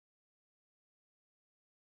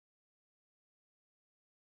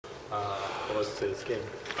was today's game?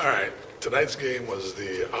 All right, tonight's game was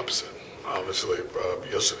the opposite, obviously,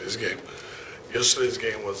 of yesterday's game. Yesterday's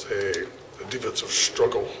game was a defensive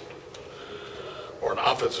struggle, or an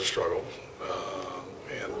offensive struggle,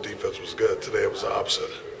 and defense was good. Today it was the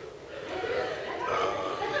opposite.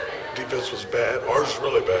 Defense was bad, ours was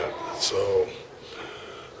really bad, so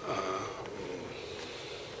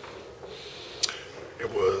it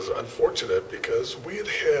was unfortunate because we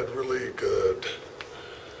had really good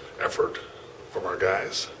effort from our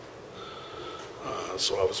guys,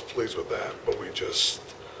 so I was pleased with that, but we just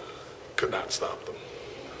could not stop them.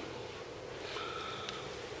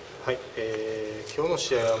 はい、今日の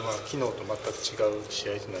試合は、昨日と全く違う試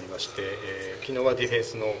合となりまして、昨日はディフェン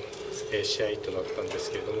スの、試合となったんで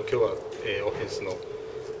すけれども、今日は、オフェンスの、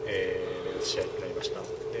試合となりました。や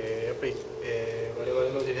っぱり、我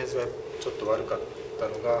々のディフェンスがちょっと悪かった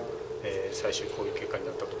のが、最終こういう結果に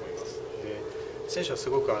なったと思います。で選手は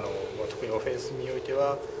すごく特にオフェンスにおいて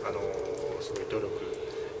はすごい努力、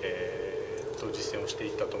と実践をしてい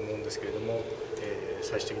ったと思うんですけれども、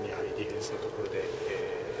最終的にやはりディフェンスのところで、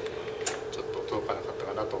ちょっと届かなかった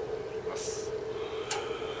かなと思います。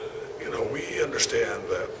You know, we understand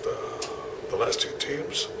that the last two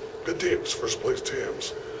teams, good teams, first place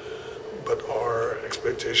teams, but our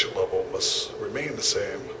expectation level must remain the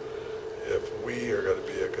same if we are going to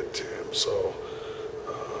be a good team. So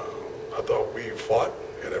I thought we fought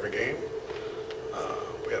in every game.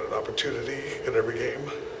 We had an opportunity in every game.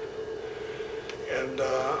 And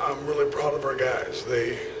I'm really proud of our guys.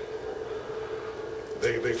 They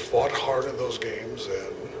fought hard in those games,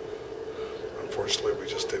 and unfortunately we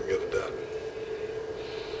just didn't get it done.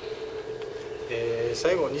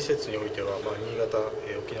 最後2節においては、新潟、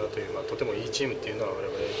沖縄という、とてもいいチームっていうのは我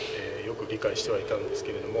々、よく理解してはいたんです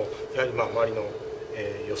けれども、やはり周りの、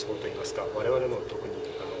予想といいますか、我々も特に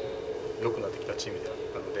良くなってきたチームであっ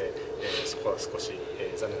たので、そこは少し、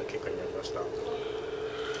残念な結果になりました。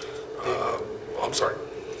I'm sorry.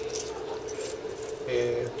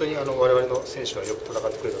 本当に我々の選手はよく戦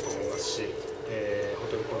ってくれたと思いますし、本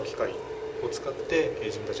当にこの機会を使って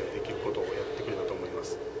自分たちができることをやってくれたと思いま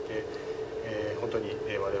す。で本当に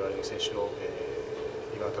我々の選手を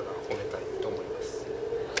今ただ褒めたいと思います。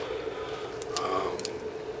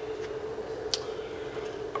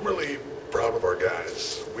I'm really proud of our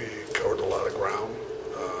guys. We covered a lot of ground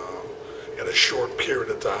in a short period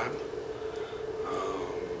of time.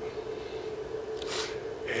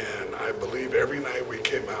 And I believe every night we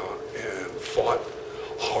came out and fought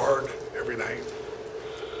hard every night.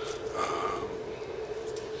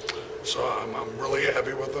 So I'm really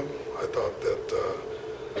happy with them. I thought that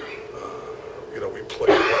we played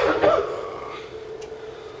well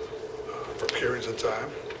for periods of time.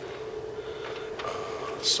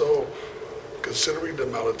 So considering the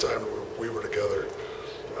amount of time we were together,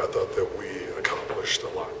 I thought that we accomplished a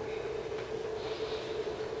lot.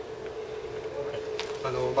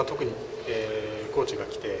 特に、コーチが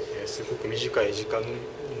来て、すごく短い時間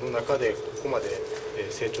の中でここまで、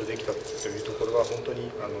成長できたというところは本当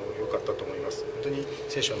に良かったと思います。本当に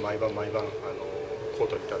選手は毎晩コー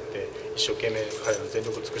トに立って一生懸命彼らの全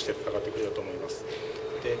力を尽くして戦ってくれると思います。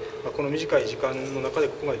で、この短い時間の中で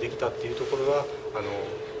ここまでできたっていうところは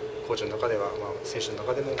コーチの中では、選手の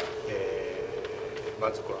中でも、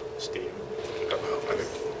満足はしている結果だと思いま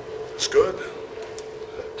す。It's good.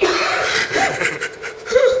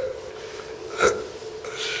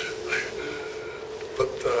 But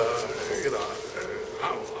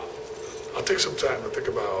I'll take some time to think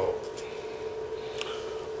about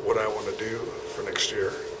what I want to do for next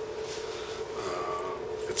year.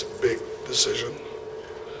 It's a big decision.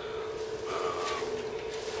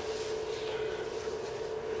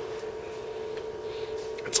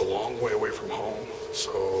 It's a long way away from home,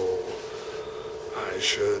 so I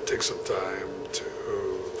should take some time to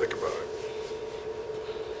think about it.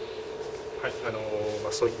 はい、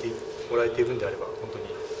そう言ってもらえているんであれば本当に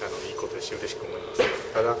いいことですし嬉しく思います。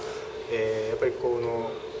ただ、やっぱり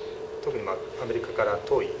特にアメリカから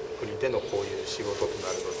遠い国でのこういう仕事と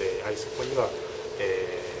なるので、やはりそこには、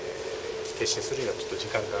決心するにはちょっと時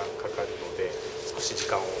間がかかるので、少し時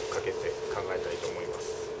間をかけて考えたいと思います。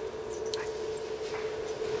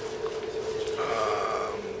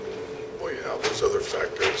Well, yeah, there's other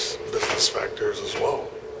factors, business factors as well,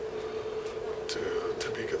 to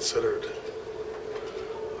be considered.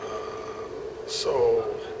 So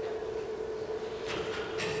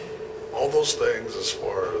all those things as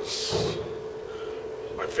far as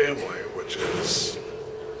my family, which is,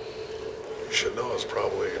 you should know, is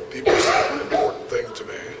probably the most important thing to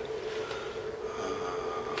me,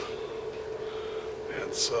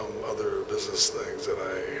 and some other business things that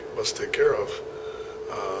I must take care of.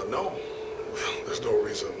 No, there's no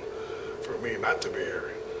reason for me not to be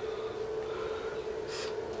here.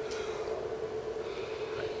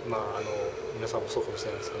 まあ皆さんもそうかもし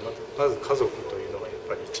れないですけど、まず家族というのがやっ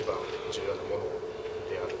ぱり一番重要なもの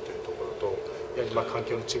であるというところと、やはりまあ環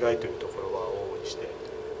境の違いというところは往々にして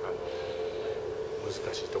難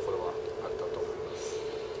しいところはあったと思います。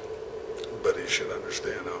But he should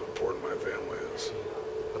understand how important my family is.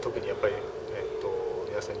 特にやっぱり、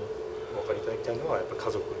皆さんにお分かりいただきたいのは、やっぱり家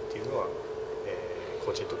族っていうのは、コ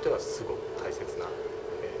ーチにとってはすごく大切な、も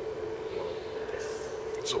のです。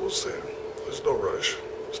So we'll see. There's no rush.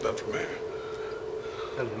 It's not for me.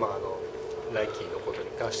 なので、まあ来季のことに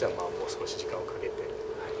関しては、まあもう少し時間をかけて、は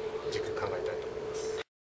い、じっくり考えたいと思います。